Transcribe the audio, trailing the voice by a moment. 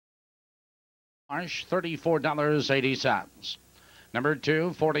Marsh, $34.80. Number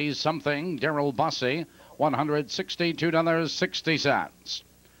 2, 40-something, Daryl Bussey, $162.60.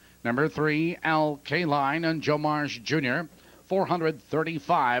 Number 3, Al Kaline and Joe Marsh Jr.,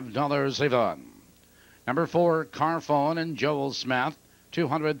 $435 even. Number 4, Carphone and Joel Smith,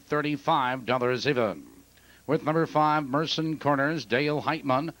 $235 even. With number 5, Merson Corners, Dale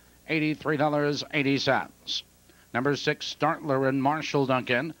Heitman, $83.80. Number 6, Startler and Marshall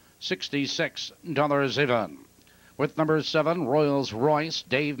Duncan, $66 even. With number 7, Royals Royce,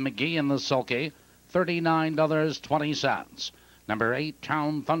 Dave McGee and the Sulky, $39.20. Number 8,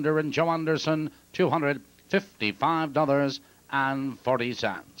 Town Thunder and Joe Anderson,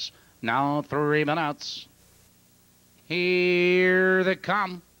 $255.40. Now 3 minutes. Here they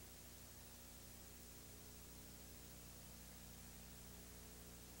come.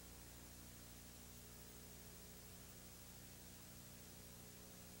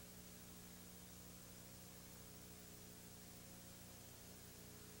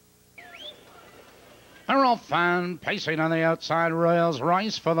 They're off and pacing on the outside. Royals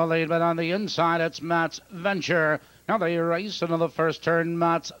Rice for the lead, but on the inside it's Matt's Venture. Now they race into the first turn.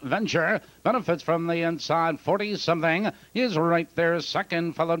 Matt's Venture benefits from the inside. 40-something is right there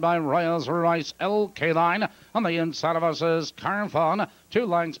second, followed by Royals Rice. LK Line on the inside of us is Carphone. 2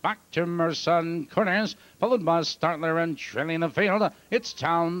 lengths back to Merson Corners, followed by Startler, and trailing the field, it's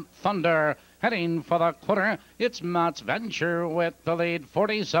Town Thunder. Heading for the quarter, it's Matt's Venture with the lead.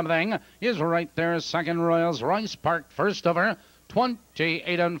 40-something is right there second. Royals Rice parked first over.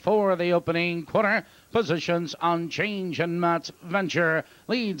 28-4 the opening quarter. Positions on change, and Matt's Venture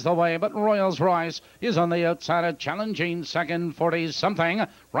leads the way, but Royals Rice is on the outside, a challenging second. 40-something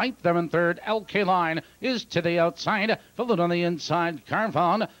right there in third. LK Line is to the outside, followed on the inside.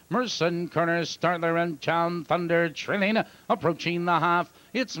 Carphone, Merson Corners, Startler, and Town Thunder trailing, approaching the half.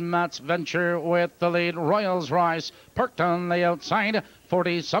 It's Matt's Venture with the lead. Royals Rice parked on the outside.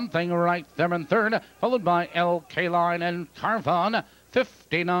 40-something right there in third, followed by LK Line and Carphone.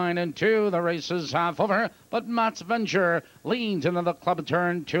 59-2, the race is half over, but Matt's Venture leans into the club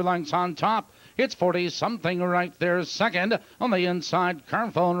turn. 2 lengths on top. It's 40-something right there second. On the inside,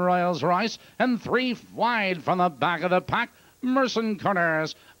 Carphone, Royals Rice, and 3 wide from the back of the pack. Merson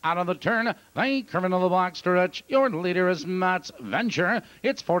Corners out of the turn. They curve into the box stretch. Your leader is Matt's Venture.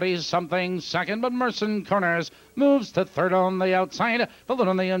 It's 40-something second, but Merson Corners moves to third on the outside. Followed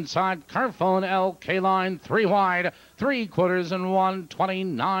on the inside, Carphone, LK Line, 3 wide. 3/4 and 1,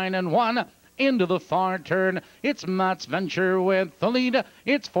 29-1. Into the far turn, it's Matt's Venture with the lead.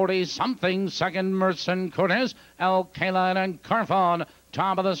 It's 40-something second, Merson Corners, LK Line, and Carphone.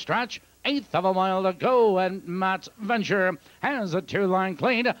 Top of the stretch. 1/8 of a mile to go, and Matt's Venture has a 2-length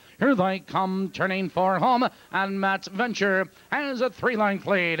lead. Here they come, turning for home, and Matt's Venture has a 3-length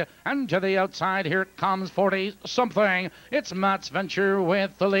lead. And to the outside, here comes 40-something. It's Matt's Venture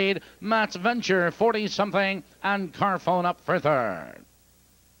with the lead. Matt's Venture, 40-something, and Carphone up for third.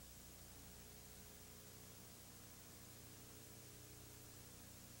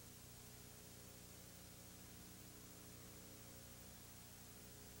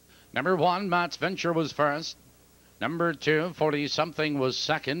 Number 1, Matt's Venture was first. Number 2, 40-something was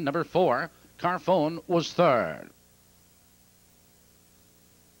second. Number 4, Carphone was third.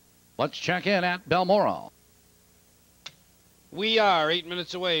 Let's check in at Balmoral. We are 8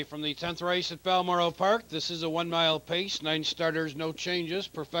 minutes away from the 10th race at Balmoral Park. This is a 1-mile pace, 9 starters, no changes.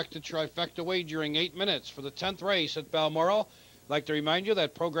 Perfected trifecta wagering 8 minutes for the 10th race at Balmoral. I'd like to remind you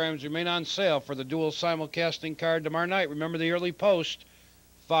that programs remain on sale for the dual simulcasting card tomorrow night. Remember the early post.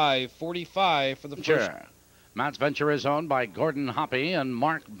 5:45 for the first. Sure. Matt's Venture is owned by Gordon Hoppy and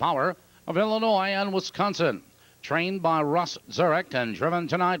Mark Bauer of Illinois and Wisconsin. Trained by Russ Zurich and driven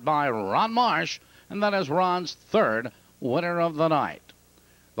tonight by Ron Marsh, and that is Ron's 3rd winner of the night.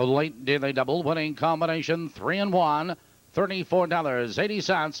 The late daily double winning combination 3 and 1,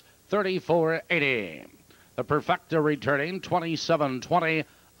 $34.80, $34.80. The perfecta returning 27.20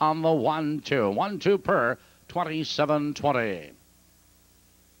 on the 1-2. 1-2 per 27.20.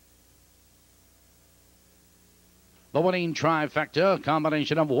 The winning trifecta, a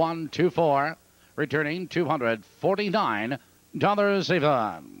combination of 1, 2, 4, returning $249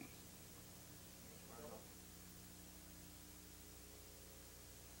 even.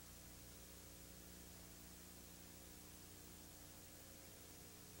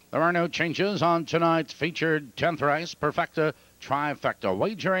 There are no changes on tonight's featured 10th race, perfecta trifecta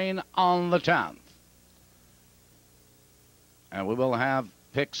wagering on the 10th. And we will have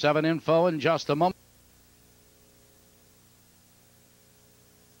pick 7 info in just a moment.